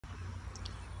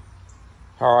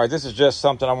All right, this is just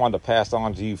something I wanted to pass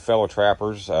on to you fellow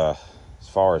trappers. As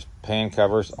far as pan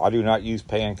covers, I do not use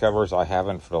pan covers. I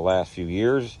haven't for the last few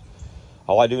years.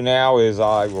 All I do now is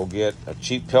I will get a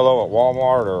cheap pillow at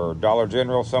Walmart or Dollar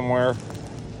General somewhere,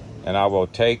 and I will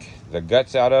take the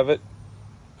guts out of it,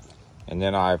 and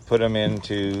then I put them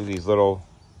into these little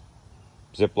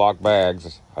Ziploc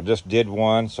bags. I just did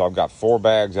one, so I've got 4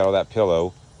 bags out of that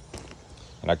pillow,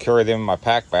 and I carry them in my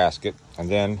pack basket, and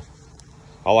then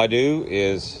all I do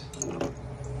is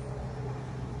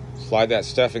slide that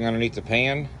stuffing underneath the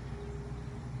pan.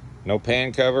 No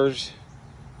pan covers,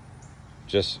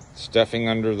 just stuffing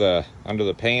under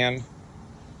the pan.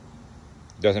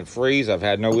 Doesn't freeze. I've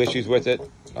had no issues with it.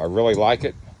 I really like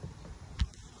it.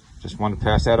 Just wanted to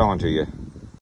pass that on to you.